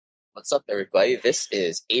What's up, everybody? This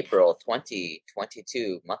is April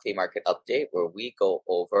 2022 monthly market update where we go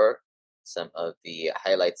over some of the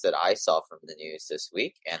highlights that I saw from the news this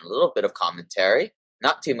week and a little bit of commentary.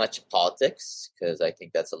 Not too much politics because I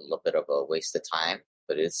think that's a little bit of a waste of time,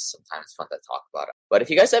 but it's sometimes fun to talk about it. But if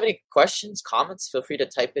you guys have any questions, comments, feel free to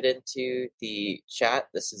type it into the chat.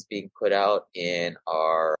 This is being put out in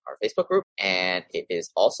our Facebook group, and it is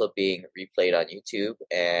also being replayed on YouTube.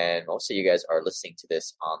 And most of you guys are listening to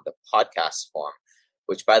this on the podcast form,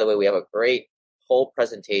 which, by the way, we have a great whole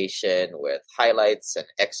presentation with highlights and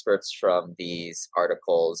experts from these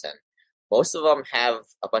articles, and most of them have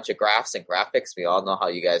a bunch of graphs and graphics. We all know how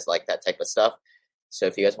you guys like that type of stuff. So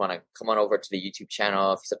if you guys want to come on over to the YouTube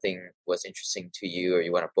channel, if something was interesting to you or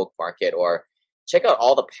you want to bookmark it, or check out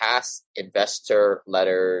all the past investor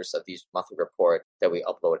letters of these monthly report that we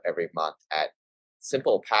upload every month at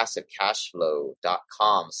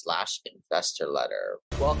simplepassivecashflow.com/investor letter.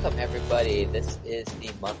 Welcome, everybody. This is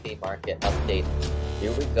the monthly market update.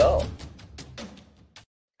 Here we go.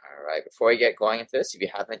 All right, before we get going into this, if you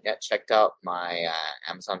haven't yet checked out my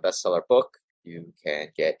Amazon bestseller book, you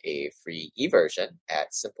can get a free e-version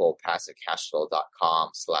at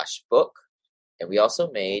simplepassivecashflow.com/book. And we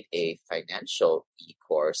also made a financial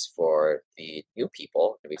e-course for the new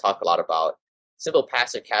people. And we talk a lot about simple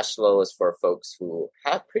passive cash flow is for folks who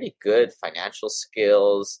have pretty good financial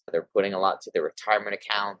skills. They're putting a lot to their retirement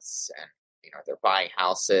accounts and they're buying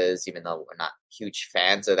houses, even though we're not huge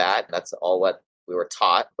fans of that. That's all what we were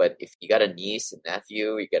taught. But if you got a niece, a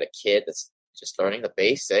nephew, you got a kid that's just learning the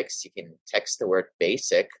basics, you can text the word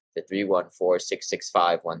basic to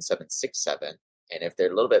 314-665-1767. And if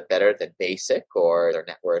they're a little bit better than basic, or their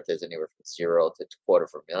net worth is anywhere from 0 to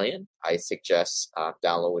 $250,000, I suggest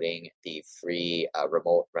downloading the free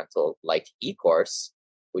remote rental like e-course,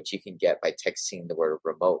 which you can get by texting the word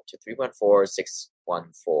remote to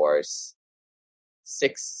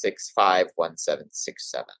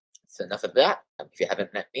 314-665-1767. So enough of that. If you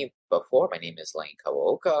haven't met me before, my name is Lane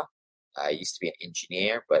Kawaoka. I used to be an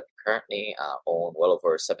engineer, but currently own well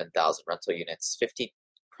over 7,000 rental units, 50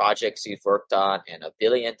 projects we've worked on, and $1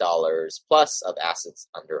 billion plus of assets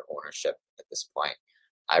under ownership at this point.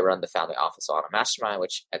 I run the family office on a mastermind,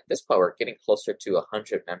 which at this point we're getting closer to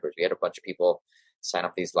 100 members. We had a bunch of people sign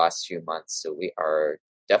up these last few months, so we are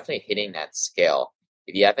definitely hitting that scale.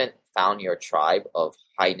 If you haven't found your tribe of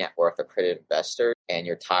high net worth accredited investors and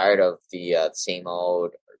you're tired of the same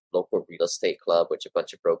old local real estate club, which a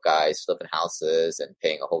bunch of broke guys flipping houses and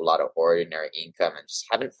paying a whole lot of ordinary income and just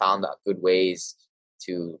haven't found good ways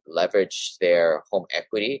to leverage their home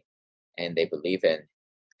equity, and they believe in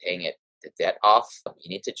paying the debt off, you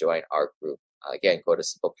need to join our group. Again, go to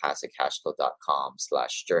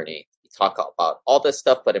simplepassivecashflow.com/journey. We talk about all this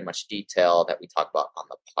stuff, but in much detail that we talk about on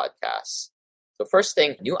the podcast. So first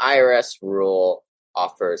thing, new IRS rule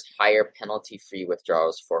offers higher penalty-free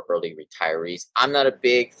withdrawals for early retirees. I'm not a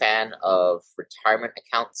big fan of retirement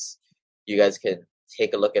accounts. You guys can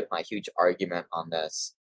take a look at my huge argument on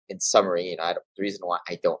this. In summary, the reason why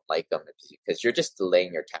I don't like them is because you're just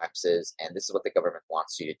delaying your taxes, and this is what the government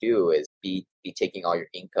wants you to do, is be taking all your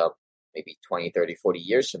income maybe 20, 30, 40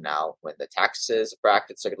 years from now when the taxes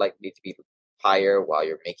brackets are likely to be higher while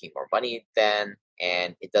you're making more money then,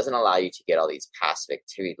 and it doesn't allow you to get all these passive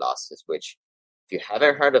activity losses, which if you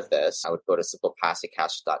haven't heard of this, I would go to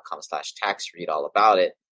simplepassivecashflow.com/tax, read all about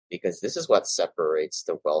it, because this is what separates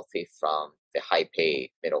the wealthy from the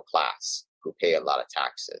high-paid middle class who pay a lot of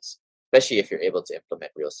taxes, especially if you're able to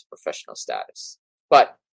implement real estate professional status.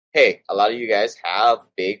 But hey, a lot of you guys have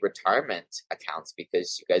big retirement accounts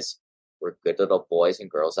because you guys were good little boys and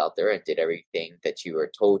girls out there and did everything that you were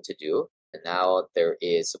told to do. And now there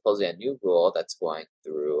is supposedly a new rule that's going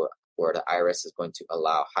through where the IRS is going to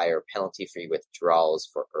allow higher penalty-free withdrawals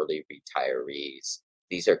for early retirees.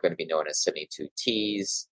 These are going to be known as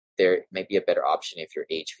 72Ts. There may be a better option if you're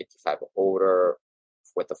age 55 or older,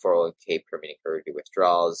 with the 401k permitting early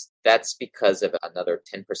withdrawals. That's because of another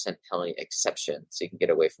 10% penalty exception. So you can get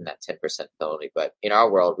away from that 10% penalty. But in our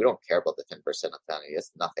world, we don't care about the 10% penalty.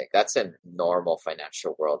 It's nothing. That's a normal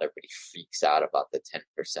financial world. Everybody freaks out about the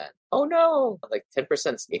 10%. Oh no! Like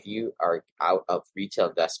 10%, if you are out of retail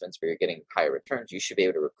investments where you're getting higher returns, you should be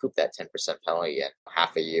able to recoup that 10% penalty in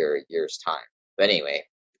half a year's time. But anyway,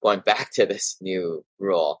 going back to this new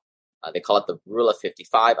rule, they call it the Rule of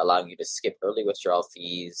 55, allowing you to skip early withdrawal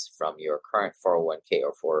fees from your current 401k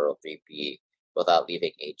or 403b without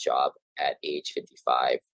leaving a job at age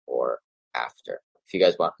 55 or after. If you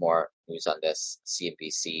guys want more news on this,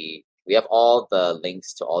 CNBC, we have all the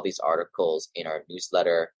links to all these articles in our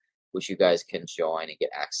newsletter. which you guys can join and get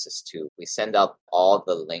access to. We send out all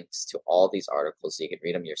the links to all these articles so you can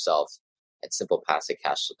read them yourself at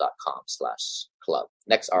simplepassivecashflow.com/club.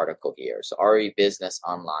 Next article here. So RE Business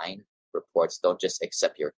Online reports don't just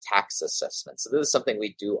accept your tax assessment. So this is something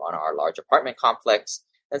we do on our large apartment complex,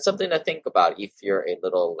 and something to think about if you're a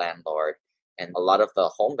little landlord. And a lot of the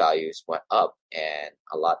home values went up, and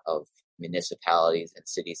a lot of municipalities and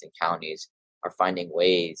cities and counties are finding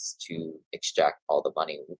ways to extract all the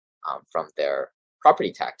money from their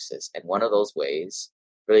property taxes. And one of those ways,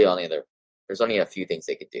 really there's only a few things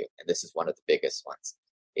they could do, and this is one of the biggest ones,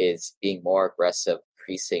 is being more aggressive,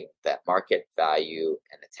 increasing that market value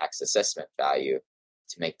and the tax assessment value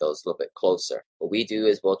to make those a little bit closer. What we do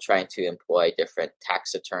is we'll try to employ different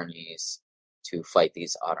tax attorneys to fight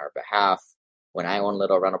these on our behalf. When I own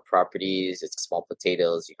little rental properties, it's small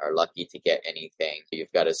potatoes. You are lucky to get anything. You've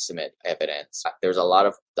got to submit evidence. There's a lot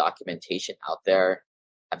of documentation out there.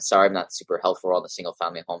 I'm sorry I'm not super helpful on the single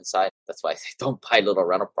family home side. That's why I say don't buy little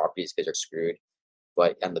rental properties because you're screwed.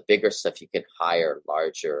 But on the bigger stuff, you can hire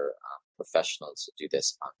larger professionals to do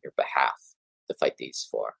this on your behalf to fight these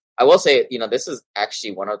for. I will say, this is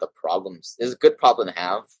actually one of the problems. This is a good problem to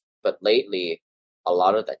have, but lately, a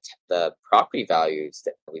lot of the property values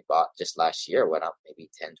that we bought just last year went up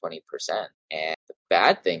maybe 10-20%. And the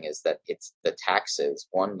bad thing is that it's the taxes,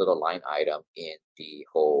 one little line item in the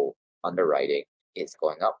whole underwriting is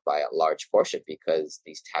going up by a large portion because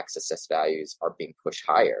these tax assessed values are being pushed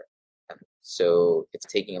higher. And so it's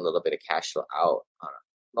taking a little bit of cash flow out. In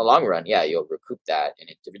the long run, yeah, you'll recoup that. And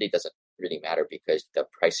it really doesn't really matter because the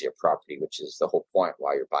price of your property, which is the whole point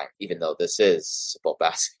why you're buying, even though this is simple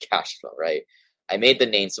passive cash flow, right? I made the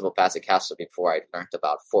name Simple Passive Cash Flow before I learned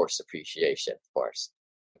about forced appreciation, of course.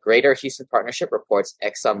 Greater Houston Partnership reports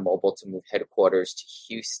ExxonMobil to move headquarters to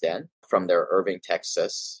Houston from their Irving,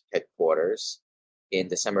 Texas headquarters. In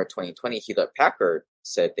December 2020, Hewlett-Packard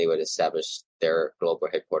said they would establish their global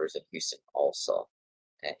headquarters in Houston also.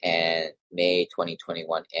 And May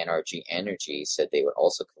 2021, NRG Energy said they would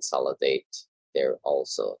also consolidate there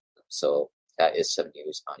also. So that is some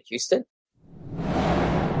news on Houston.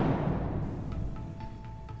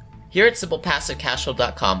 Here at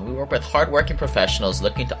SimplePassiveCashflow.com, we work with hardworking professionals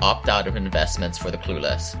looking to opt out of investments for the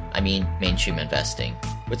clueless. I mean, mainstream investing.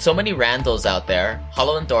 With so many randos out there,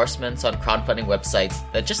 hollow endorsements on crowdfunding websites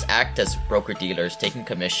that just act as broker-dealers taking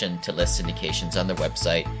commission to list syndications on their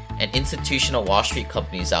website, and institutional Wall Street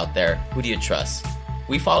companies out there, who do you trust?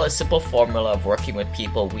 We follow a simple formula of working with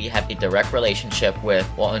people we have a direct relationship with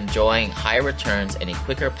while enjoying higher returns and a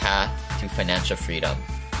quicker path to financial freedom.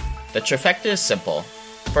 The trifecta is simple.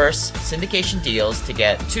 First, syndication deals to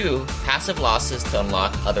get. 2, passive losses to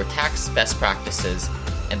unlock other tax best practices.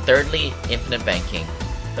 And thirdly, infinite banking.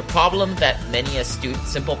 The problem that many astute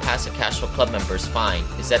Simple Passive Cash Flow Club members find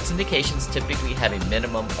is that syndications typically have a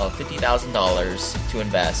minimum of $50,000 to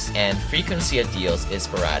invest, and frequency of deals is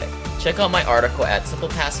sporadic. Check out my article at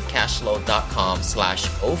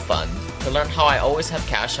simplepassivecashflow.com/ofund to learn how I always have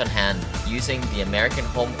cash on hand using the American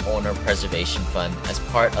Homeowner Preservation Fund as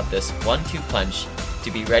part of this 1-2 punch to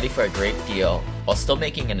be ready for a great deal while still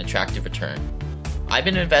making an attractive return. I've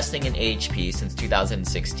been investing in AHP since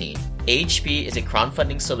 2016. AHP is a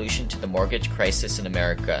crowdfunding solution to the mortgage crisis in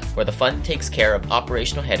America, where the fund takes care of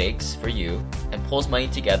operational headaches for you and pulls money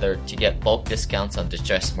together to get bulk discounts on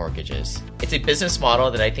distressed mortgages. It's a business model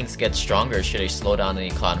that I think gets stronger should a slowdown in the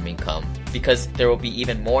economy come, because there will be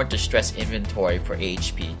even more distressed inventory for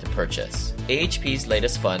AHP to purchase. AHP's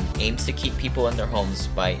latest fund aims to keep people in their homes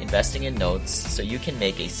by investing in notes so you can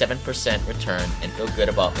make a 7% return and feel good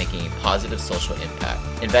about making a positive social impact.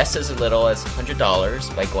 Invest as little as $100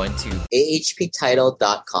 by going to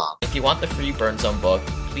ahptitle.com. If you want the free Burn Zone book,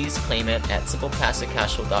 please claim it at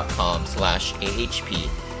simplepassivecashflow.com/AHP.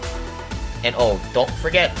 And don't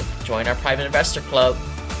forget to join our private investor club.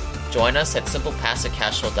 Join us at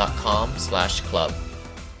simplepassivecashflow.com/club.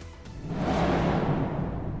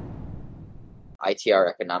 ITR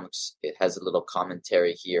Economics, it has a little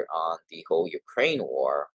commentary here on the whole Ukraine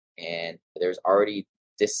war, and there's already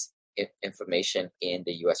this information in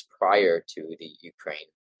the US prior to the Ukraine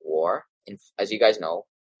war. As you guys know,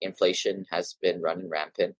 inflation has been running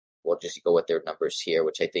rampant. We'll just go with their numbers here,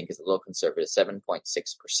 which I think is a little conservative,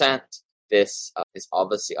 7.6%. This is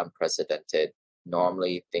obviously unprecedented.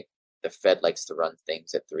 Normally, the Fed likes to run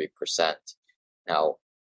things at 3%. Now,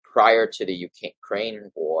 prior to the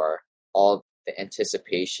Ukraine war, all the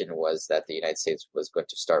anticipation was that the United States was going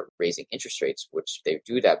to start raising interest rates, which they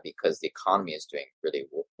do that because the economy is doing really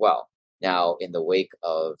well. Now, in the wake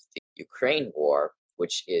of the Ukraine war,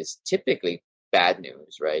 which is typically bad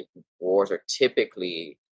news, right? Wars are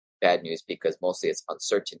typically bad news because mostly it's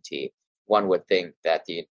uncertainty. One would think that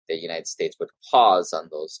the United States would pause on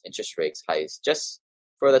those interest rates hikes just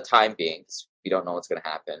for the time being, because we don't know what's going to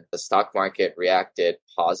happen. The stock market reacted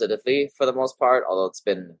positively for the most part, although it's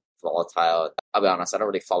been volatile. I'll be honest, I don't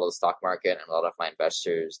really follow the stock market, and a lot of my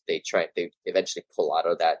investors, they eventually pull out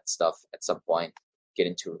of that stuff at some point, get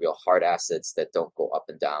into real hard assets that don't go up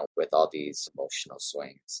and down with all these emotional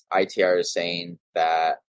swings. ITR is saying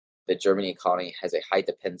that the German economy has a high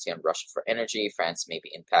dependency on Russia for energy. France may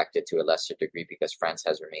be impacted to a lesser degree because France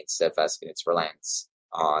has remained steadfast in its reliance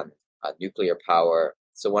on nuclear power.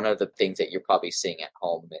 So one of the things that you're probably seeing at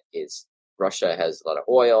home is Russia has a lot of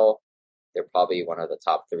oil. They're probably one of the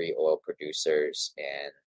top 3 oil producers.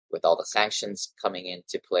 And with all the sanctions coming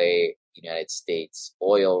into play, the United States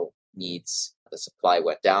oil needs, the supply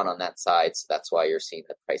went down on that side. So that's why you're seeing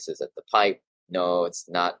the prices at the pipe. No, it's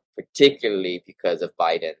not particularly because of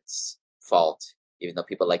Biden's fault, even though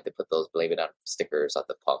people like to put those blame it on stickers at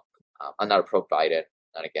the pump. I'm not a pro-Biden,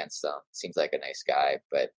 not against him. Seems like a nice guy,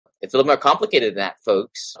 but it's a little more complicated than that,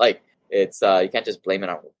 folks. Like, it's you can't just blame it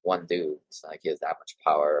on one dude. It's not like he has that much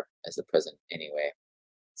power as the president anyway.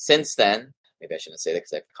 Since then, maybe I shouldn't say that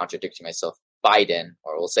because I'm contradicting myself, Biden,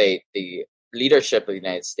 or we'll say the leadership of the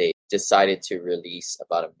United States, decided to release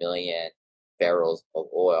about 1 million barrels of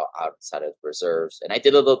oil outside of reserves. And I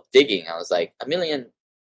did a little digging. I was like, 1 million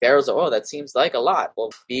barrels of oil, that seems like a lot.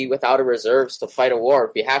 We'll be without a reserves to fight a war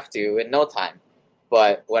if we have to in no time.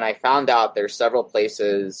 But when I found out there's a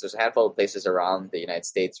handful of places around the United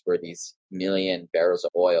States where these 1 million barrels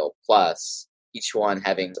of oil plus, each one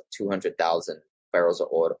having 200,000 barrels of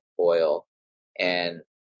oil. And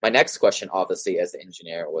my next question, obviously, as the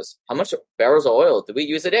engineer, was how much barrels of oil do we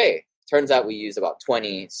use a day? Turns out we use about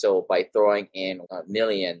 20. So by throwing in 1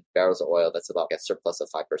 million barrels of oil, that's about a surplus of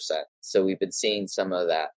 5%. So we've been seeing some of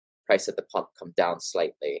that price at the pump come down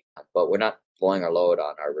slightly, but we're not blowing our load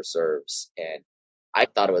on our reserves. And I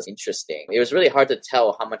thought it was interesting. It was really hard to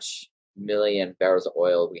tell how much million barrels of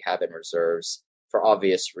oil we have in reserves for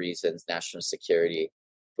obvious reasons, national security.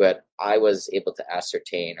 But I was able to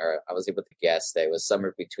ascertain, or I was able to guess that it was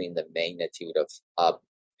somewhere between the magnitude of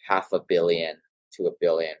 500 million to 1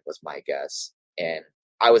 billion was my guess. And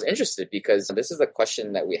I was interested because this is a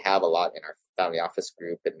question that we have a lot in our family office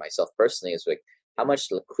group, and myself personally, is like, how much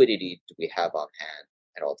liquidity do we have on hand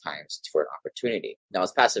at all times for an opportunity? Now,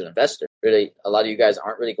 as passive investor, really, a lot of you guys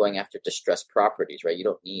aren't really going after distressed properties, right? You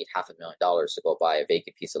don't need $500,000 to go buy a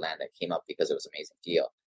vacant piece of land that came up because it was an amazing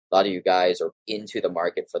deal. A lot of you guys are into the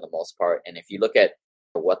market for the most part. And if you look at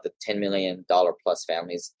what the $10 million plus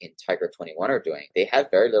families in Tiger 21 are doing, they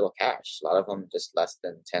have very little cash. A lot of them just less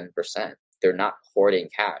than 10%. They're not hoarding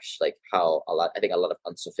cash like how I think a lot of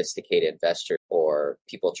unsophisticated investors or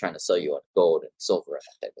people trying to sell you on gold and silver and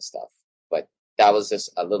that type of stuff. But that was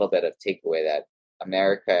just a little bit of takeaway that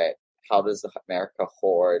how does America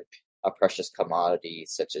hoard a precious commodity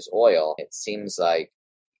such as oil? It seems like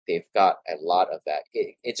they've got a lot of that.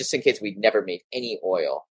 It just in case we never made any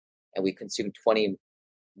oil and we consume 20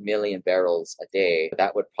 million barrels a day,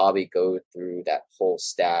 that would probably go through that whole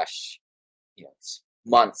stash,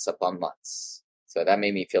 months upon months. So that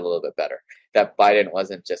made me feel a little bit better that Biden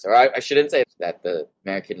wasn't just, or I shouldn't say that the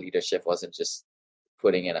American leadership wasn't just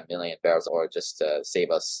putting in 1 million barrels or just to save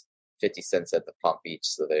us 50 cents at the pump each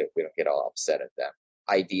so that we don't get all upset at them.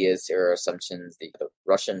 Ideas or assumptions, the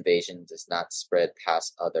Russian invasion does not spread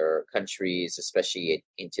past other countries, especially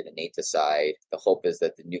into the NATO side. The hope is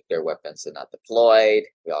that the nuclear weapons are not deployed.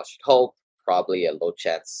 We all should hope. Probably a low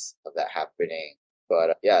chance of that happening.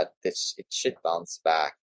 But it should bounce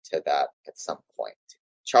back to that at some point.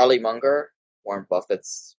 Charlie Munger, Warren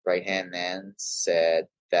Buffett's right-hand man, said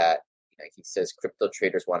that he says crypto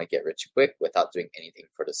traders want to get rich quick without doing anything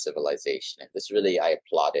for the civilization. And this really, I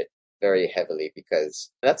applauded very heavily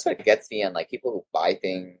because that's what gets me on, like, people who buy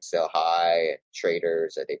things, sell high,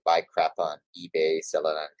 traders, or they buy crap on eBay, sell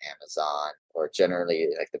it on Amazon, or generally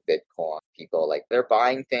like the Bitcoin people, like they're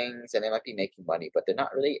buying things and they might be making money, but they're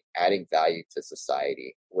not really adding value to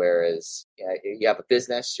society. Whereas you have a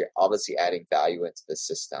business, you're obviously adding value into the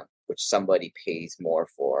system, which somebody pays more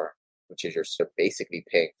for, which is you're basically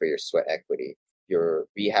paying for your sweat equity. You're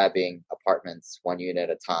rehabbing apartments 1 unit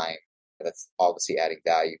at a time. That's obviously adding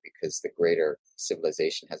value because the greater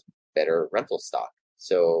civilization has better rental stock.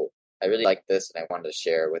 So I really like this, and I wanted to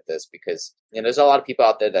share with this because there's a lot of people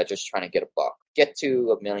out there that are just trying to get a buck, get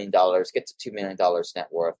to $1 million, get to $2 million net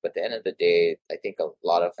worth. But at the end of the day, I think a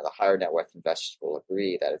lot of the higher net worth investors will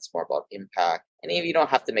agree that it's more about impact. And even you don't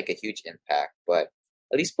have to make a huge impact, but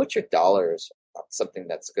at least put your dollars on something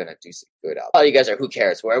that's going to do some good out. A lot of you guys are, who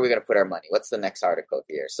cares? Where are we going to put our money? What's the next article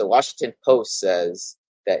here? So Washington Post says,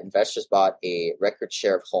 that investors bought a record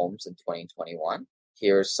share of homes in 2021.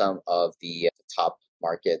 Here are some of the top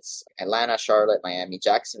markets: Atlanta, Charlotte, Miami,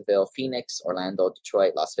 Jacksonville, Phoenix, Orlando,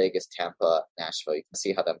 Detroit, Las Vegas, Tampa, Nashville. You can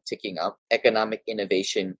see how I'm ticking up. Economic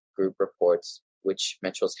Innovation Group reports which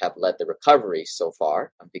metros have led the recovery so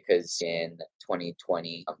far, because in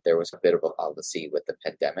 2020 there was a bit of a policy with the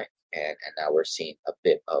pandemic, and now we're seeing a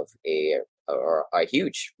bit of a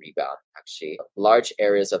huge rebound, actually. Large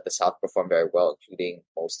areas of the South perform very well, including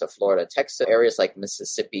most of Florida, Texas. Areas like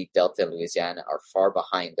Mississippi, Delta, and Louisiana are far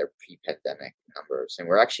behind their pre-pandemic numbers, and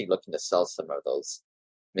we're actually looking to sell some of those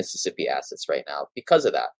Mississippi assets right now because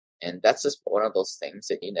of that. And that's just one of those things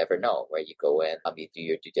that you never know, where you go in, you do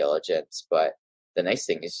your due diligence, but the nice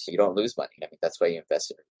thing is you don't lose money. I mean, that's why you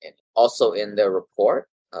invest in. Also in the report,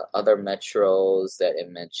 other metros that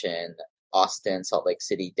it mentioned: Austin, Salt Lake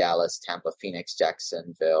City, Dallas, Tampa, Phoenix,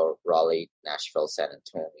 Jacksonville, Raleigh, Nashville, San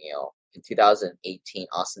Antonio. In 2018,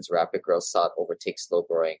 Austin's rapid growth saw it overtake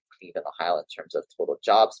slow-growing Cleveland, Ohio in terms of total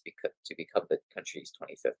jobs to become the country's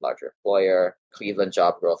 25th largest employer. Cleveland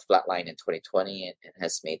job growth flatlined in 2020 and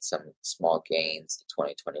has made some small gains in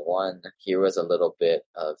 2021. Here was a little bit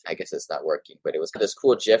of, I guess it's not working, but it was this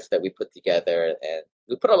cool GIF that we put together, and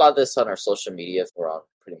we put a lot of this on our social media. We're on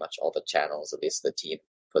pretty much all the channels, at least the team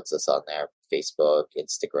puts us on there: Facebook,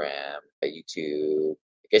 Instagram, YouTube.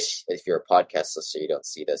 I guess if you're a podcast listener, you don't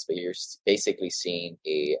see this, but you're basically seeing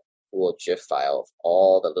a cool GIF file of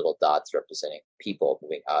all the little dots representing people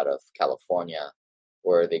moving out of California.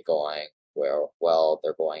 Where are they going? Well,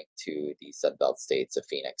 they're going to the Sunbelt states of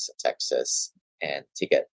Phoenix and Texas, and to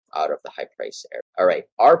get out of the high price area. All right,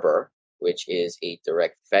 Arbor, which is a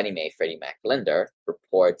direct Fannie Mae, Freddie Mac lender,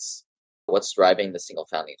 reports what's driving the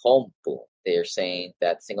single-family home boom. They are saying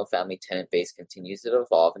that single-family tenant base continues to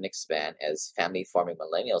evolve and expand as family-forming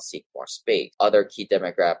millennials seek more space. Other key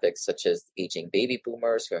demographics, such as aging baby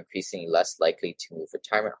boomers, who are increasingly less likely to move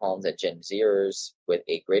retirement homes, and Gen Zers with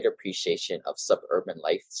a greater appreciation of suburban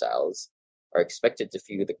lifestyles, are expected to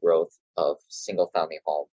fuel the growth of single-family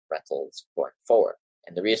home rentals going forward.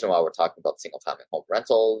 And the reason why we're talking about single-family home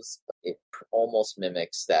rentals, it almost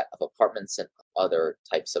mimics that of apartments and other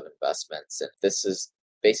types of investments. And this is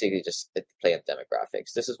basically just a play on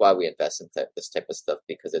demographics. This is why we invest in this type of stuff,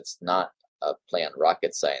 because it's not a play on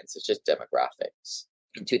rocket science. It's just demographics.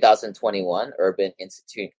 In 2021, Urban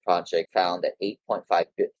Institute Project found that 8.5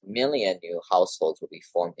 million new households will be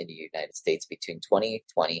formed in the United States between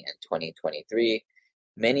 2020 and 2023,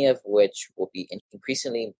 many of which will be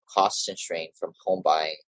increasingly cost-constrained from home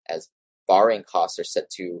buying, as borrowing costs are set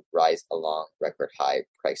to rise along record high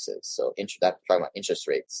prices. So that talking about interest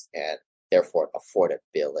rates and therefore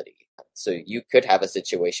affordability. So you could have a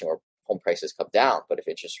situation where home prices come down, but if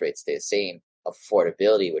interest rates stay the same,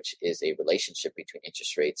 affordability, which is a relationship between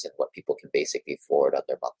interest rates and what people can basically afford on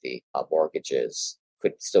their monthly mortgages,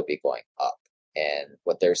 could still be going up. And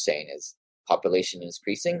what they're saying is population is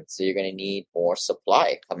increasing, so you're going to need more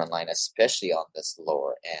supply come online, especially on this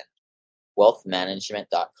lower end.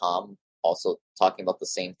 Wealthmanagement.com also talking about the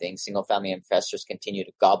same thing. Single-family investors continue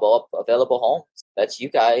to gobble up available homes. That's you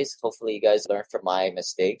guys. Hopefully you guys learn from my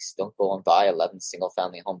mistakes. Don't go and buy 11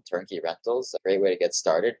 single-family home turnkey rentals. A great way to get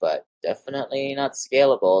started, but definitely not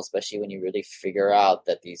scalable, especially when you really figure out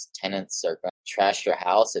that these tenants are going to trash your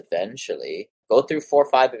house eventually. Go through 4 or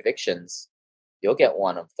 5 evictions. You'll get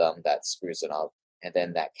one of them that screws it up. And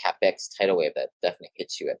then that CapEx tidal wave that definitely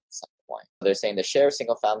hits you at some point. They're saying the share of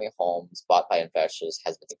single-family homes bought by investors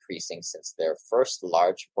has been increasing since their first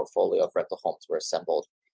large portfolio of rental homes were assembled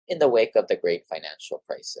in the wake of the great financial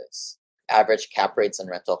crisis. Average cap rates on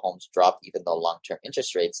rental homes dropped, even though long-term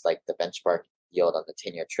interest rates, like the benchmark yield on the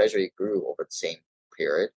 10-year Treasury, grew over the same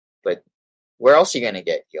period. But where else are you going to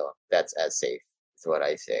get yield that's as safe, is what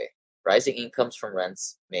I say. Rising incomes from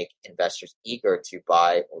rents make investors eager to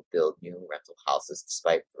buy or build new rental houses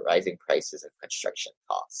despite rising prices and construction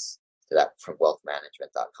costs. So that from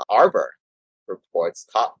wealthmanagement.com. Arbor reports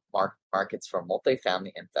top markets for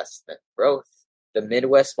multifamily investment growth. The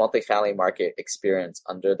Midwest multifamily market experienced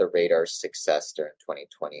under-the-radar success during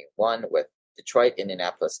 2021, with Detroit,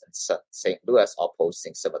 Indianapolis, and St. Louis all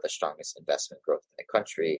posting some of the strongest investment growth in the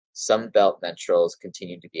country. Sunbelt metros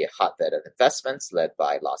continue to be a hotbed of investments, led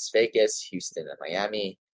by Las Vegas, Houston, and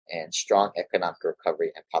Miami, and strong economic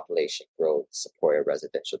recovery and population growth supported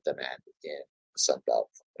residential demand in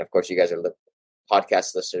Sunbelt. And of course, you guys are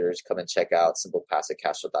podcast listeners. Come and check out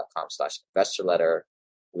simplepassivecashflow.com/investor letter.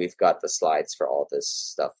 We've got the slides for all this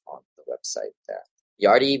stuff on the website there.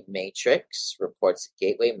 Yardi Matrix reports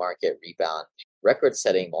gateway market rebound,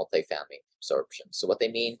 record-setting multifamily absorption. So what they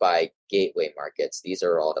mean by gateway markets, these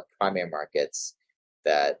are all the primary markets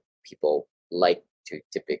that people like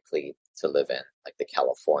typically to live in, like the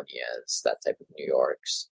Californias, that type of New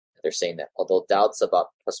Yorks. They're saying that although doubts about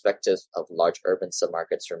perspectives of large urban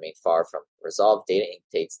submarkets remain far from resolved, data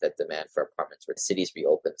indicates that demand for apartments where cities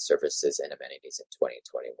reopen services and amenities in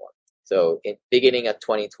 2021. So in beginning of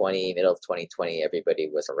 2020, middle of 2020, everybody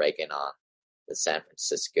was ragging on the San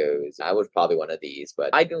Franciscos. I was probably one of these,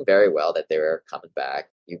 but I knew very well that they were coming back.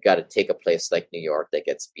 You've got to take a place like New York that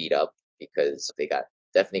gets beat up because they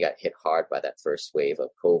definitely got hit hard by that first wave of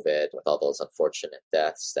COVID with all those unfortunate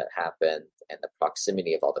deaths that happened and the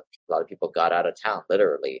proximity of a lot of people got out of town,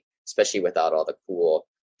 literally, especially without all the cool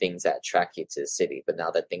things that attract you to the city. But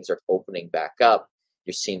now that things are opening back up,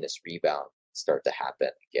 you're seeing this rebound start to happen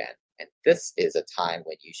again. And this is a time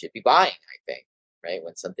when you should be buying, I think, right?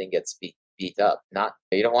 When something gets beat up.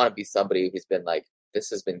 You don't want to be somebody who's been like, this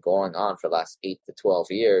has been going on for the last 8 to 12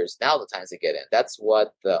 years. Now the time's to get in. That's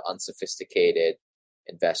what the unsophisticated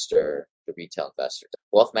investor, the retail investor.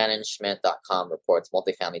 Wealthmanagement.com reports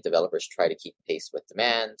multifamily developers try to keep pace with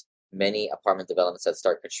demand. Many apartment developments that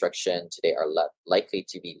start construction today are likely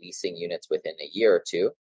to be leasing units within a year or two.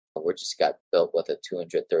 We just got built with a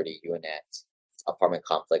 230 unit apartment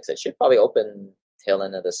complex that should probably open tail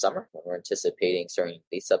end of the summer. We're anticipating starting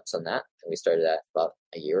lease ups on that. And we started that about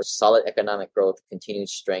a year. Solid economic growth, continued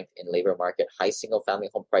strength in labor market, high single family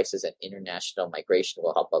home prices, and international migration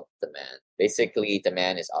will help up demand. Basically,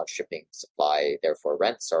 demand is outstripping supply. Therefore,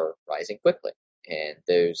 rents are rising quickly. And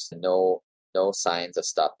there's no signs of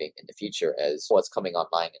stopping in the future as what's coming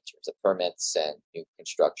online in terms of permits and new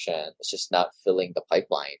construction. It's just not filling the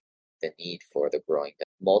pipeline, the need for the growing.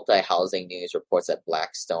 Multi-housing news reports that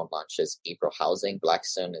Blackstone launches April Housing.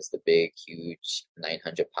 Blackstone is the big, huge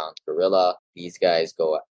 900-pound gorilla. These guys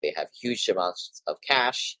they have huge amounts of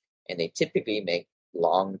cash, and they typically make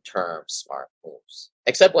long-term smart moves.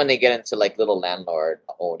 Except when they get into like little landlord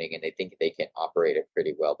owning and they think they can operate it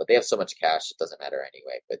pretty well. But they have so much cash, it doesn't matter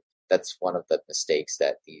anyway. But that's one of the mistakes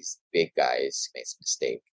that these big guys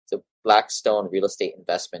mistake. So Blackstone Real Estate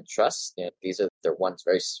Investment Trust, they're one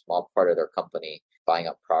very small part of their company buying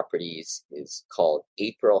up properties, is called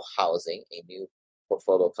April Housing, a new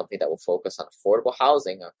portfolio company that will focus on affordable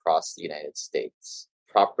housing across the United States.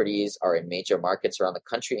 Properties are in major markets around the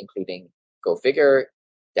country, including, go figure,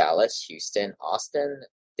 Dallas, Houston, Austin,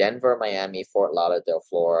 Denver, Miami, Fort Lauderdale,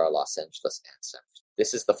 Florida, Los Angeles, and San Francisco.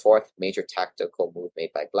 This is the fourth major tactical move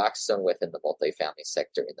made by Blackstone within the multifamily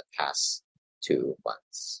sector in the past 2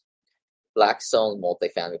 months. Blackstone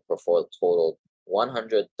multifamily portfolio totaled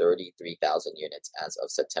 133,000 units as of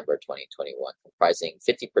September 2021, comprising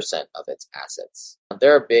 50% of its assets.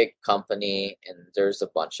 They're a big company, and there's a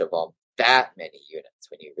bunch of them. That many units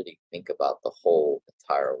when you really think about the whole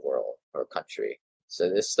entire world or country. So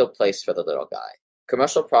there's still place for the little guy.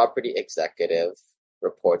 Commercial Property Executive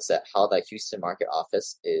reports that how the Houston market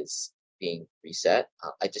office is being reset.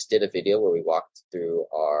 I just did a video where we walked through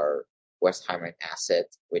our Westheimer asset,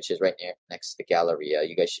 which is right next to the Galleria.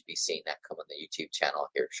 You guys should be seeing that come on the YouTube channel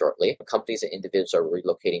here shortly. Companies and individuals are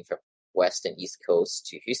relocating from West and East Coast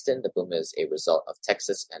to Houston. The boom is a result of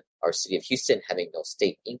Texas and our city of Houston having no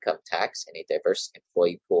state income tax and a diverse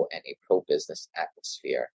employee pool and a pro-business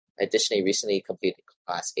atmosphere. Additionally, recently completed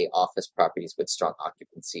Class A office properties with strong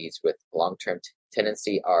occupancies with long-term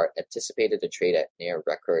tenancy are anticipated to trade at near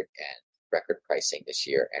record pricing this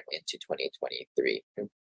year and into 2023.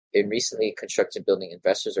 In recently constructed building,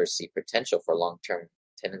 investors are see potential for long-term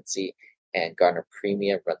tenancy and garner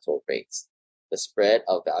premium rental rates. The spread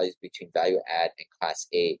of values between value add and Class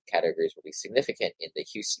A categories will be significant in the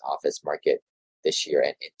Houston office market this year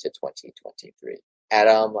and into 2023.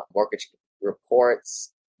 Adam Mortgage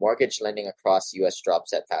reports mortgage lending across U.S.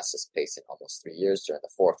 drops at fastest pace in almost 3 years during the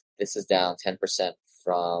fourth. This is down 10%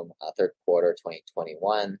 from third quarter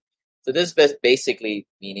 2021. So this is basically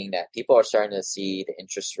meaning that people are starting to see the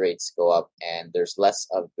interest rates go up, and there's less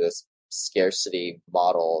of this scarcity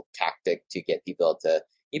model tactic to get people to,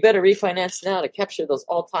 you better refinance now to capture those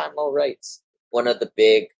all-time low rates. One of the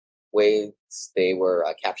big ways they were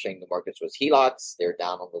capturing the markets was HELOCs. They're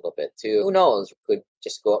down a little bit too. Who knows? Could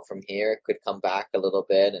just go up from here. Could come back a little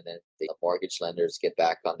bit, and then the mortgage lenders get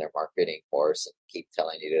back on their marketing horse and keep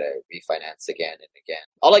telling you to refinance again and again.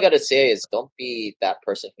 All I got to say is don't be that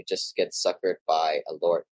person who just gets suckered by a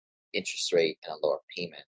lower interest rate and a lower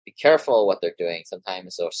payment. Be careful what they're doing.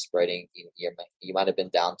 Sometimes they're spreading. You might have been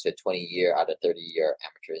down to a 20-year out of 30-year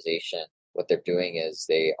amortization. What they're doing is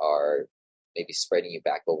they are maybe spreading you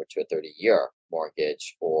back over to a 30-year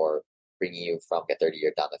mortgage or bringing you from a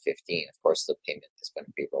 30-year down to 15. Of course, the payment is going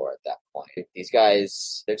to be lower at that point. These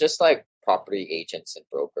guys, they're just like property agents and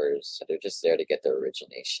brokers. They're just there to get their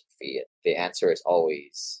origination fee. The answer is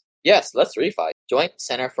always Yes, let's refi. Joint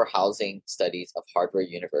Center for Housing Studies of Harvard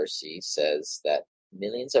University says that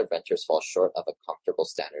millions of renters fall short of a comfortable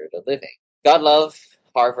standard of living. God love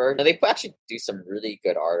Harvard. Now, they actually do some really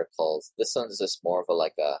good articles. This one's just more of a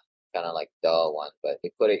like a kind of like duh one, but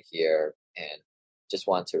they put it here and just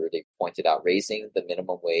want to really point it out. Raising the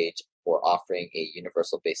minimum wage or offering a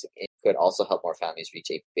universal basic income could also help more families reach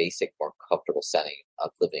a basic, more comfortable setting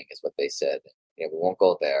of living, is what they said. We won't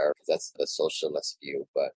go there because that's the socialist view,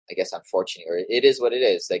 but I guess unfortunately, or it is what it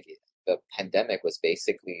is. Like the pandemic was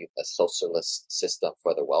basically a socialist system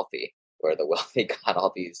for the wealthy, where the wealthy got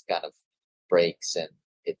all these kind of breaks, and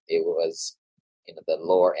it was the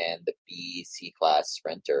lower end, the B, C class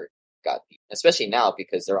renter got beat, especially now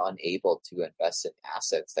because they're unable to invest in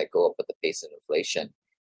assets that go up with the pace of inflation.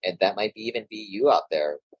 And that might even be you out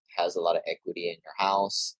there who has a lot of equity in your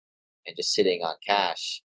house and just sitting on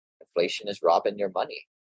cash. Inflation is robbing your money,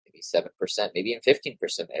 maybe 7%, maybe even 15%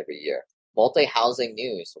 every year. Multi-housing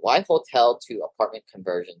news. Why hotel to apartment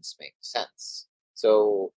conversions make sense?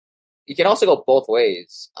 So you can also go both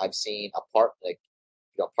ways. I've seen apartment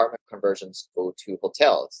conversions go to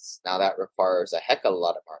hotels. Now that requires a heck of a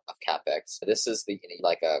lot of capex. This is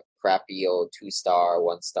like a crappy old 2-star,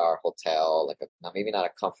 1-star hotel, now maybe not a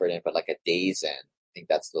Comfort Inn, but like a Days Inn. I think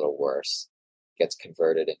that's a little worse. Gets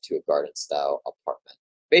converted into a garden style apartment.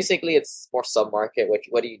 Basically, it's more submarket.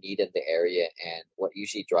 What do you need in the area, and what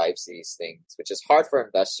usually drives these things, which is hard for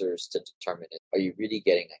investors to determine. Are you really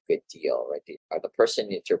getting a good deal, right? Are the person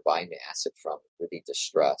that you're buying the asset from really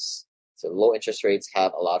distressed? So low interest rates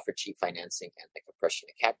have allowed for cheap financing and the compression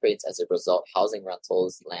in cap rates. As a result, housing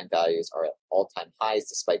rentals, land values are at all-time highs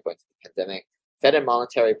despite going through the pandemic. Fed and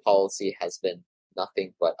monetary policy has been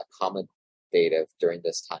nothing but accommodative during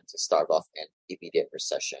this time to stave off an immediate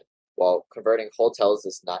recession. While converting hotels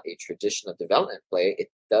is not a traditional development play, it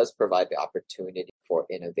does provide the opportunity for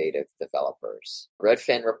innovative developers.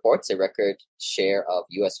 Redfin reports a record share of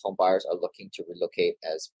U.S. homebuyers are looking to relocate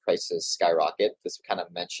as prices skyrocket. This kind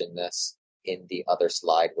of mentioned this in the other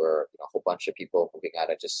slide where a whole bunch of people are moving out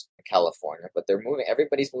of just California, but they're moving.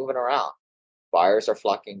 Everybody's moving around. Buyers are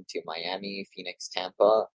flocking to Miami, Phoenix,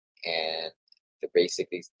 Tampa, and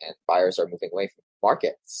buyers are moving away from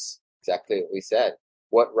markets. Exactly what we said.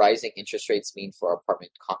 What rising interest rates mean for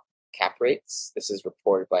apartment cap rates. This is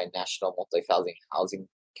reported by National Multifamily Housing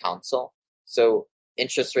Council. So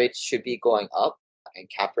interest rates should be going up and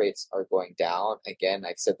cap rates are going down. Again,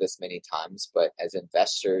 I've said this many times, but as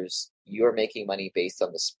investors, you're making money based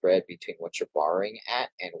on the spread between what you're borrowing at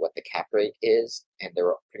and what the cap rate is. And there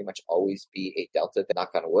will pretty much always be a delta,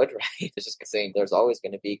 knock on wood, right? It's just saying there's always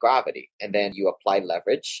going to be gravity. And then you apply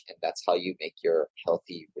leverage, and that's how you make your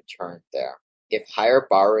healthy return there. If higher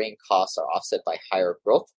borrowing costs are offset by higher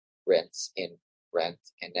growth rents in rent,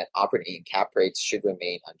 and net operating cap rates should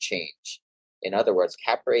remain unchanged. In other words,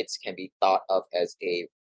 cap rates can be thought of as a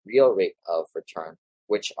real rate of return,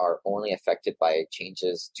 which are only affected by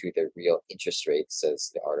changes to the real interest rate,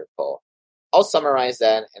 says the article. I'll summarize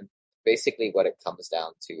that, and basically what it comes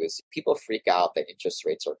down to is people freak out that interest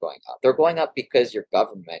rates are going up. They're going up because your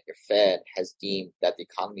government, your Fed, has deemed that the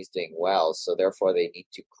economy is doing well, so therefore they need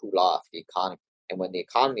to cool off the economy. And when the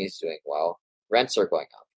economy is doing well, rents are going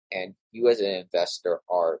up. And you as an investor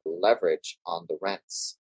are leveraged on the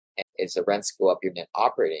rents. And as the rents go up, your net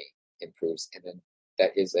operating improves. And then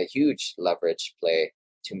that is a huge leverage play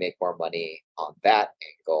to make more money on that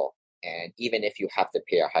angle. And even if you have to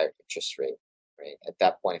pay a higher interest rate, right? At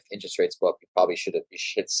that point, if interest rates go up, you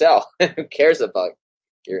should sell. Who cares about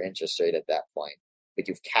your interest rate at that point? But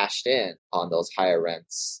you've cashed in on those higher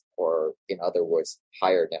rents, or in other words,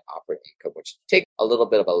 higher net operating income, which take a little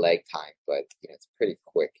bit of a lag time, but it's pretty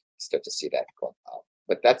quick. You start to see that going up.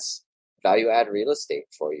 But that's value add real estate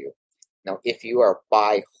for you. Now, if you are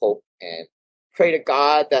buy, hope, and pray to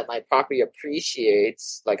God that my property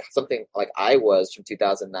appreciates, like something like I was from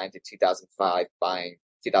 2009 to 2005,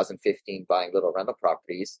 2015, buying little rental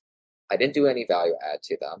properties, I didn't do any value add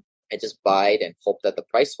to them. I just buyed and hoped that the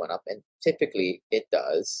price went up, and typically it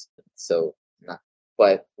does.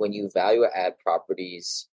 But when you value add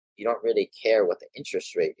properties, you don't really care what the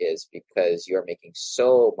interest rate is because you're making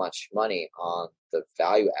so much money on the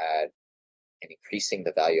value add and increasing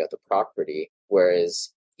the value of the property.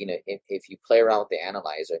 Whereas, if you play around with the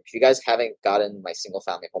analyzer, if you guys haven't gotten my single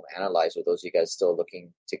family home analyzer, those of you guys still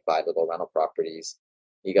looking to buy little rental properties,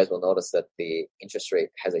 you guys will notice that the interest rate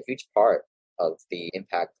has a huge part of the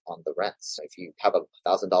impact on the rents. So if you have a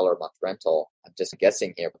 $1,000 a month rental, I'm just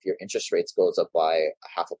guessing here, if your interest rates goes up by a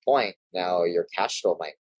half a point, now your cash flow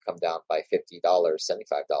might come down by $50,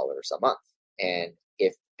 $75 a month. And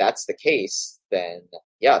if that's the case, then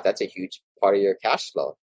yeah, that's a huge part of your cash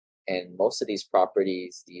flow. And most of these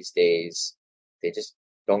properties these days, they just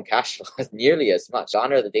don't cash flow nearly as much.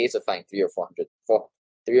 Gone are the days of finding $300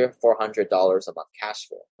 a month cash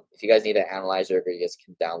flow. If you guys need an analyzer, you guys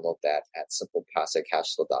can download that at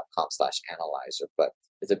simplepassivecashflow.com/analyzer. But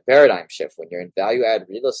it's a paradigm shift when you're in value add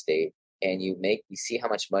real estate and you see how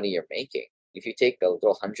much money you're making. If you take a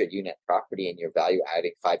little 100-unit property and you're value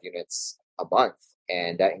adding 5 units a month,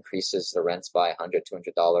 and that increases the rents by $100,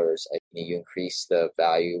 $200, you increase the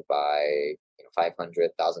value by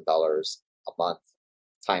 $500,000 a month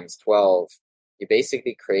times 12, you're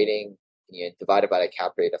basically creating, divided by the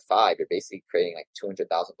cap rate of 5, you're basically creating like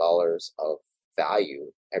 $200,000 of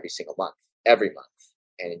value every single month, every month.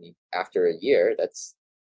 And after a year, that's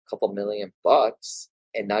a couple $1 million.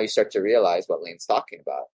 And now you start to realize what Lane's talking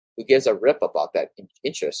about. Who gives a rip about that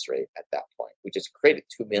interest rate at that point? We just created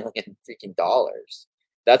 $2 million freaking dollars.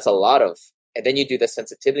 That's a lot of, and then you do the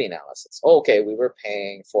sensitivity analysis. Oh, okay, we were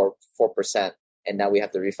paying 4%, and now we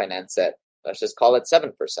have to refinance it. Let's just call it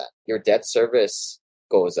 7%. Your debt service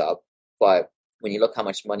goes up, but when you look how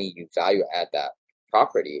much money you value add that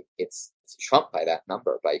property, it's trumped by that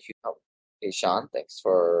number by a huge number. Hey, Sean, thanks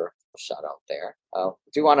for a shout out there. I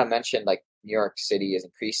do want to mention New York City is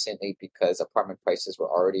increasingly, because apartment prices were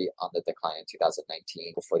already on the decline in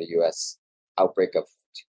 2019 before the U.S. outbreak of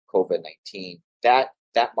COVID-19. That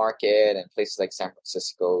market and places like San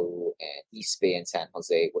Francisco and East Bay and San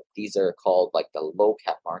Jose, these are called the low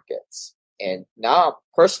cap markets. And now,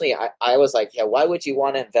 personally, I was like, yeah, why would you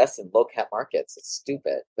want to invest in low cap markets? It's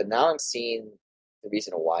stupid. But now I'm seeing the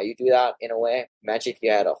reason why you do that in a way. Imagine if you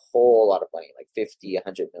had a whole lot of money, like $50,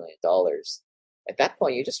 $100 million. At that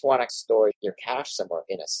point, you just want to store your cash somewhere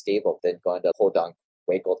in a stable than going to Podunk,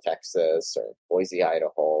 Waco, Texas, or Boise,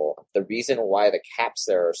 Idaho. The reason why the caps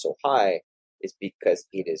there are so high is because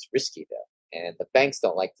it is risky there. And the banks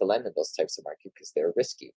don't like to lend in those types of markets because they're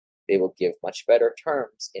risky. They will give much better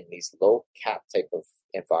terms in these low cap type of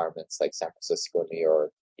environments like San Francisco, New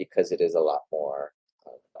York, because it is a lot more.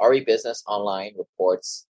 RE Business Online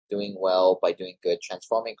reports doing well by doing good,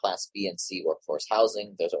 transforming Class B and C workforce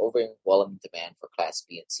housing. There's overwhelming demand for Class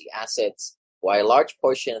B and C assets. While a large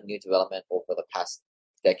portion of new development over the past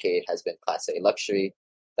decade has been Class A luxury,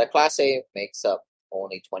 that Class A makes up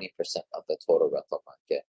only 20% of the total rental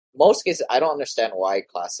market. Most cases, I don't understand why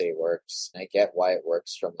Class A works. I get why it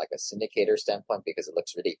works from a syndicator standpoint because it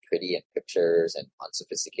looks really pretty in pictures, and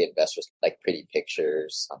unsophisticated investors like pretty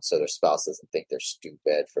pictures, so their spouse doesn't think they're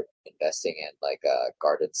stupid for investing in a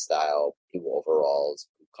garden style blue overalls,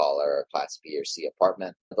 blue collar, Class B or C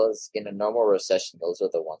apartment. Those in a normal recession, those are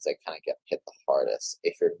the ones that kind of get hit the hardest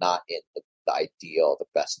if you're not in the ideal, the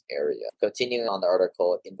best area. Continuing on the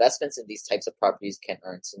article, investments in these types of properties can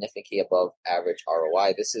earn significantly above average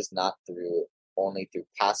ROI. This is not only through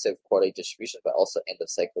passive quarterly distribution, but also end of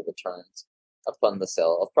cycle returns upon the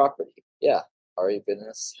sale of property. Yeah, RE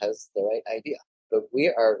Business has the right idea. But we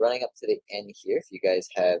are running up to the end here. If you guys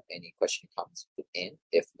have any question or comments, put in.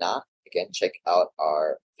 If not, again, check out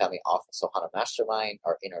our Family Office Ohana Mastermind,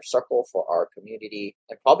 our inner circle for our community,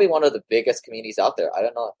 and probably one of the biggest communities out there. I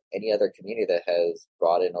don't know any other community that has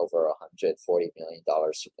brought in over $140 million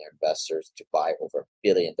from their investors to buy over $1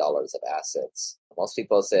 billion of assets. Most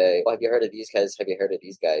people say, "Well, have you heard of these guys? Have you heard of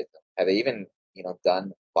these guys? Have they even,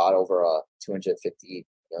 bought over $250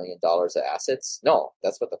 million of assets?" No,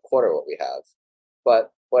 that's what we have.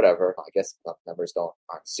 But whatever, I guess numbers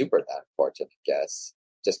aren't super that important, I guess.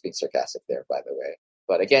 Just being sarcastic there, by the way.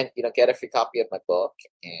 But again, get a free copy of my book.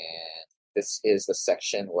 And this is the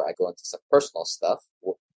section where I go into some personal stuff.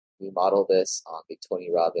 We model this on the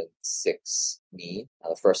Tony Robbins 6 Me.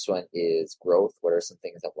 The first one is growth. What are some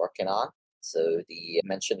things I'm working on? So I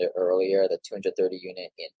mentioned it earlier, the 230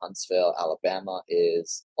 unit in Huntsville, Alabama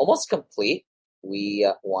is almost complete. We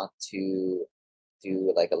want to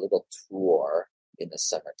do a little tour in the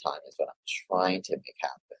summertime is what I'm trying to make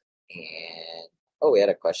happen. And we had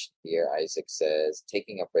a question here. Isaac says,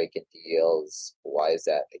 taking a break in deals, why is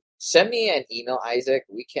that? Send me an email, Isaac.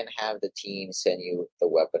 We can have the team send you the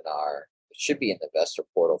webinar. It should be in the investor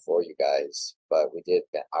portal for you guys, but we did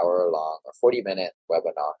an hour-long or 40-minute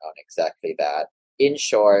webinar on exactly that. In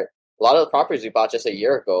short, a lot of the properties we bought just a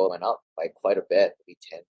year ago went up by quite a bit, maybe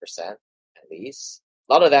 10% at least.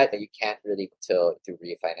 A lot of that you can't really through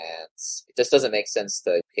refinance. It just doesn't make sense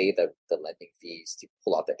to pay the lending fees to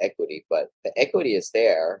pull out the equity, but the equity is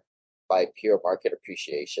there by pure market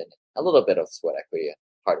appreciation, a little bit of sweat equity and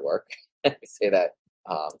hard work. I say that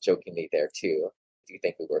jokingly there too. I do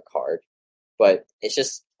think we work hard, but it's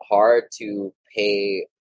just hard to pay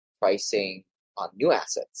pricing on new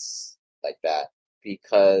assets like that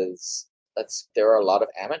because there are a lot of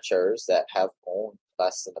amateurs that have owned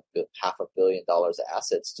less than $500 million of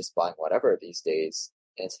assets just buying whatever these days.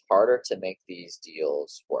 And it's harder to make these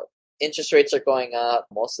deals work. Interest rates are going up.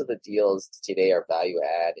 Most of the deals today are value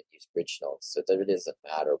add and use bridge notes, so it really doesn't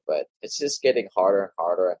matter. But it's just getting harder and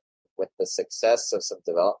harder. With the success of some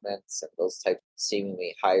developments and those type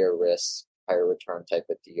seemingly higher risk, higher return type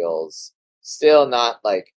of deals, still not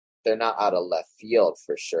like they're not out of left field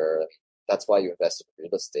for sure. I mean, that's why you invest in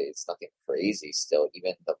real estate. It's nothing crazy still,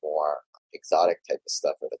 even the more exotic type of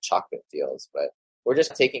stuff or the chocolate deals. But we're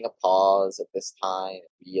just taking a pause at this time,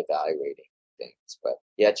 reevaluating things. But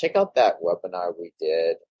yeah, check out that webinar we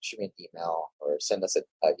did. Shoot me an email or send us an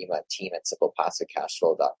email at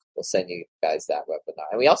team@simplepassivecashflow.com. We'll send you guys that webinar.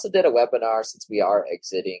 And we also did a webinar since we are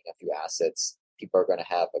exiting a few assets. People are going to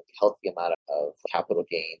have a healthy amount of capital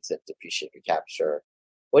gains and depreciation recapture.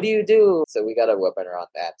 What do you do? So we got a webinar on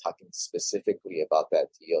that, talking specifically about that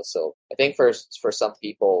deal. So I think for some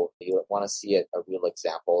people, you want to see a real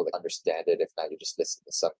example to understand it. If not, you just listen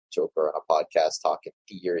to some joker on a podcast talking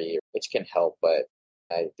theory, which can help. But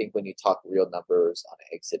I think when you talk real numbers on an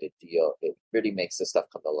exited deal, it really makes this stuff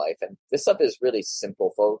come to life. And this stuff is really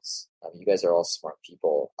simple, folks. You guys are all smart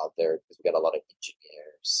people out there because we got a lot of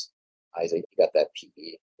engineers. Isaac, you got that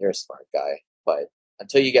PE. You're a smart guy. But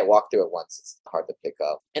until you get walked through it once, it's hard to pick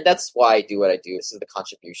up. And that's why I do what I do. This is the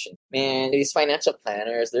contribution. Man, these financial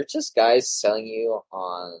planners, they're just guys selling you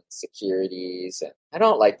on securities. And I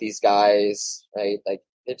don't like these guys, right? Like,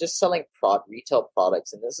 they're just selling retail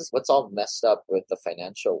products. And this is what's all messed up with the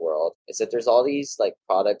financial world, is that there's all these like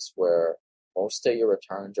products where most of your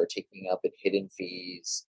returns are taking up in hidden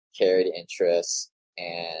fees, carried interest,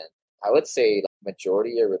 and I would say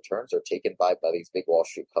majority of your returns are taken by these big Wall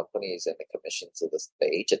Street companies and the commissions of the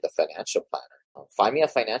agent, the financial planner. Find me a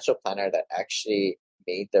financial planner that actually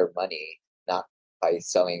made their money not by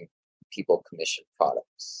selling people commission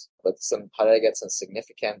products. But how did I get some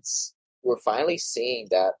significance? We're finally seeing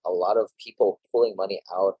that a lot of people pulling money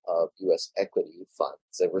out of U.S. equity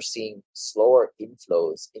funds, and we're seeing slower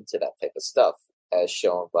inflows into that type of stuff, as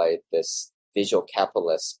shown by this visual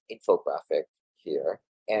capitalist infographic here.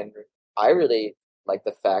 And I really like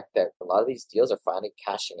the fact that a lot of these deals are finally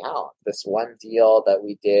cashing out. This one deal that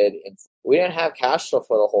we did, we didn't have cash flow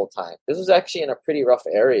for the whole time. This was actually in a pretty rough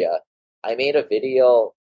area. I made a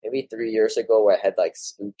video maybe 3 years ago where I had like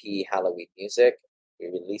spooky Halloween music. We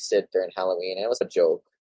released it during Halloween, and it was a joke.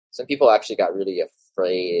 Some people actually got really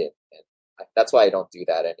afraid, and that's why I don't do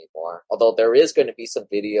that anymore. Although there is going to be some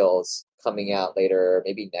videos coming out later,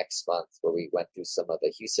 maybe next month, where we went through some of the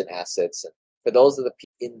Houston assets. And for those of the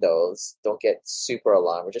people in those, don't get super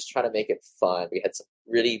alarmed. We're just trying to make it fun. We had some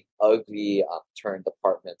really ugly turned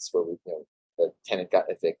apartments where the tenant got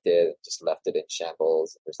evicted and just left it in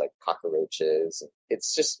shambles. There's like cockroaches.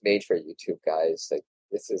 It's just made for YouTube, guys. Like,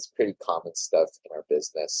 this is pretty common stuff in our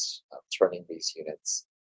business, turning these units.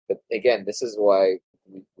 But again, this is why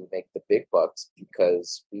we make the big bucks,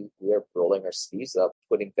 because we are rolling our sleeves up,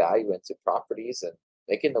 putting value into properties and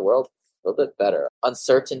making the world a little bit better.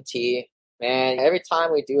 Uncertainty, man, every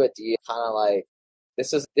time we do a deal, kind of like,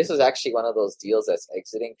 this is actually one of those deals that's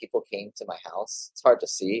exiting. People came to my house. It's hard to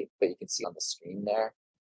see, but you can see on the screen there.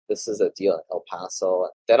 This is a deal in El Paso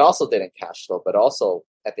that also didn't cash flow, but also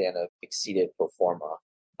at the end of exceeded pro forma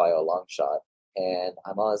by a long shot. And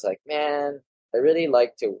I'm always like, man, I really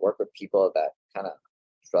like to work with people that kind of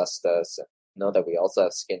trust us and know that we also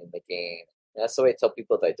have skin in the game. And that's the way I tell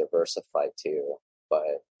people that I diversify too.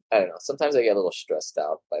 But I don't know, sometimes I get a little stressed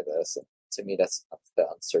out by this. And to me, that's the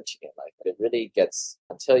uncertainty in life. But it really gets,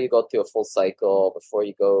 until you go through a full cycle, before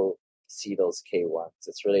you go see those K1s,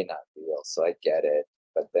 it's really not real. So I get it.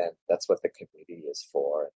 But then that's what the community is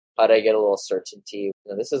for. How do I get a little certainty?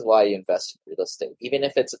 This is why you invest in real estate, even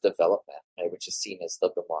if it's a development, right, which is seen as a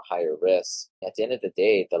little bit more higher risk. At the end of the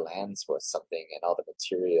day, the land's worth something and all the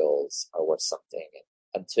materials are worth something.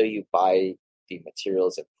 And until you buy the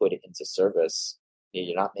materials and put it into service,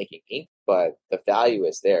 you're not making ink, but the value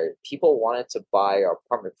is there. People wanted to buy our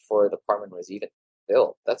apartment before the apartment was even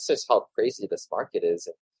built. That's just how crazy this market is.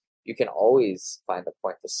 And you can always find a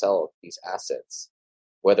point to sell these assets,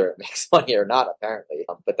 whether it makes money or not, apparently.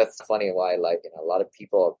 But that's funny why, a lot of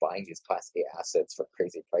people are buying these Class A assets for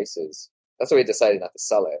crazy prices. That's why we decided not to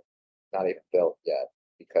sell it, not even built yet,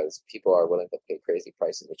 because people are willing to pay crazy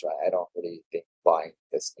prices, which I don't really think buying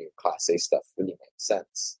this new Class A stuff really makes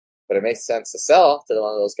sense. But it makes sense to sell to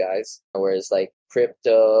one of those guys. Whereas like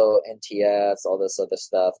crypto, NTFs, all this other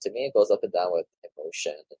stuff, to me, it goes up and down with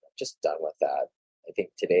emotion. And I'm just done with that. I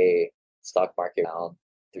think today, stock market down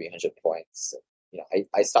 300 points.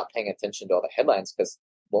 I stopped paying attention to all the headlines because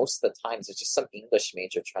most of the times it's just some English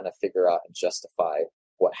major trying to figure out and justify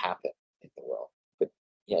what happened in the world. But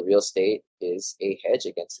real estate is a hedge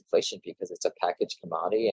against inflation because it's a packaged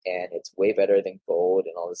commodity and it's way better than gold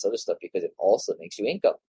and all this other stuff because it also makes you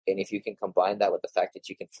income. And if you can combine that with the fact that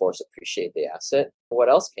you can force appreciate the asset, what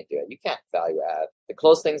else can do it? You can't value add. To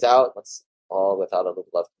close things out, let's all without a little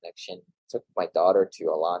love connection. Took my daughter to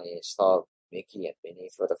Alani. She saw Mickey and Minnie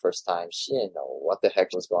for the first time. She didn't know what the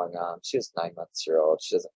heck was going on. She was 9 months old.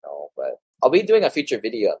 She doesn't know, but I'll be doing a future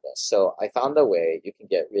video on this. So I found a way you can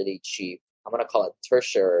get really cheap. I'm going to call it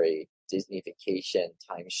tertiary Disney vacation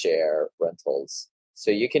timeshare rentals. So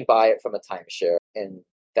you can buy it from a timeshare and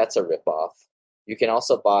that's a ripoff. You can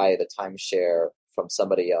also buy the timeshare from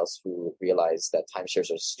somebody else who realized that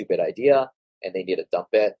timeshares are a stupid idea and they need to dump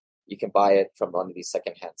it. You can buy it from one of these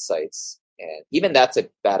secondhand sites. And even that's a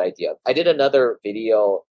bad idea. I did another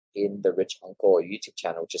video in the Rich Uncle YouTube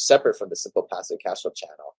channel, which is separate from the Simple Passive Cash Flow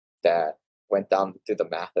channel, that went down through the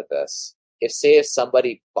math of this. If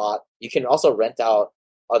somebody bought, you can also rent out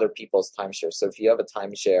other people's timeshare. So if you have a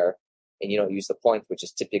timeshare and you don't use the points, which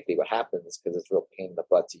is typically what happens because it's a real pain in the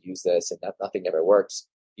butt to use this and nothing ever works,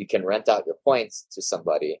 you can rent out your points to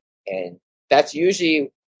somebody. And that's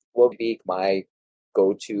usually will be my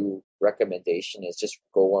go-to recommendation is just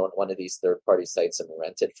go on one of these third-party sites and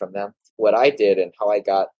rent it from them. What I did and how I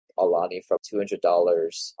got Alani from $200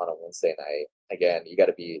 on a Wednesday night. Again, you got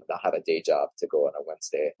to not have a day job to go on a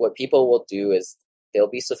Wednesday. What people will do is they'll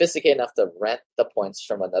be sophisticated enough to rent the points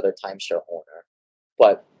from another timeshare owner,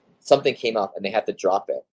 but something came up and they have to drop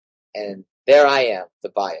it. And there I am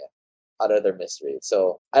to buy it out of their misery.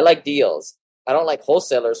 So I like deals. I don't like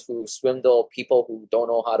wholesalers who swindle people who don't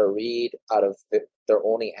know how to read out of their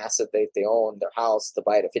only asset they own, their house, to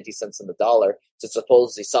buy it at 50 cents on the dollar to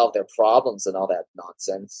supposedly solve their problems and all that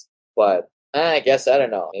nonsense. But I guess, I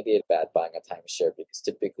don't know, maybe it's bad buying a timeshare because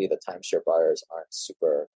typically the timeshare buyers aren't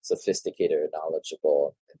super sophisticated or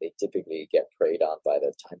knowledgeable and they typically get preyed on by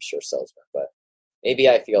the timeshare salesman. But maybe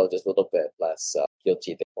I feel just a little bit less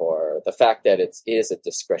guilty or the fact that it is a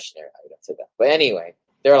discretionary item to them. But anyway,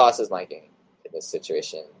 their loss is my gain. This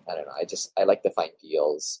situation, I don't know. I like to find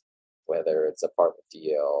deals, whether it's apartment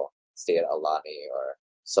deal, stay at Alani, or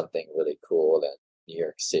something really cool in New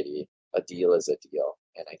York City. A deal is a deal,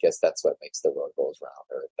 and I guess that's what makes the world goes round,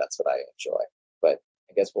 or that's what I enjoy. But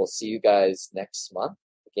I guess we'll see you guys next month.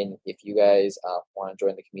 Again, if you guys want to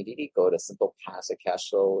join the community, go to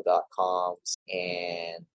simplepassivecashflow.com,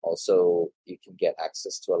 and also you can get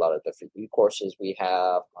access to a lot of the free courses we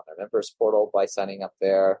have on our members portal by signing up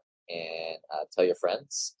there. And tell your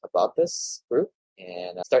friends about this group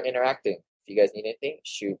and start interacting. If you guys need anything,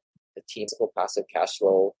 shoot the team Simple Passive Cash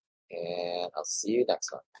Flow, and I'll see you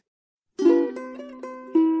next month.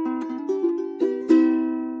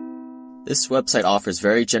 This website offers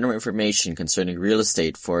very general information concerning real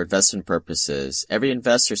estate for investment purposes. Every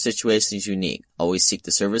investor situation is unique. Always seek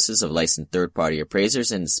the services of licensed third-party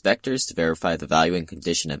appraisers and inspectors to verify the value and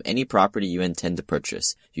condition of any property you intend to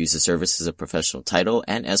purchase. Use the services of professional title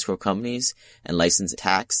and escrow companies and licensed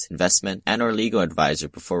tax, investment, and or legal advisor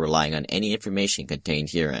before relying on any information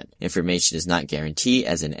contained herein. Information is not guaranteed,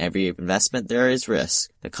 as in every investment there is risk.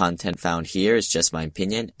 The content found here is just my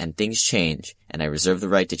opinion, and things change, and I reserve the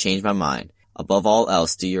right to change my mind. Above all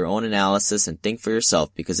else, do your own analysis and think for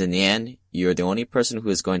yourself, because in the end, you are the only person who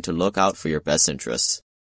is going to look out for your best interests.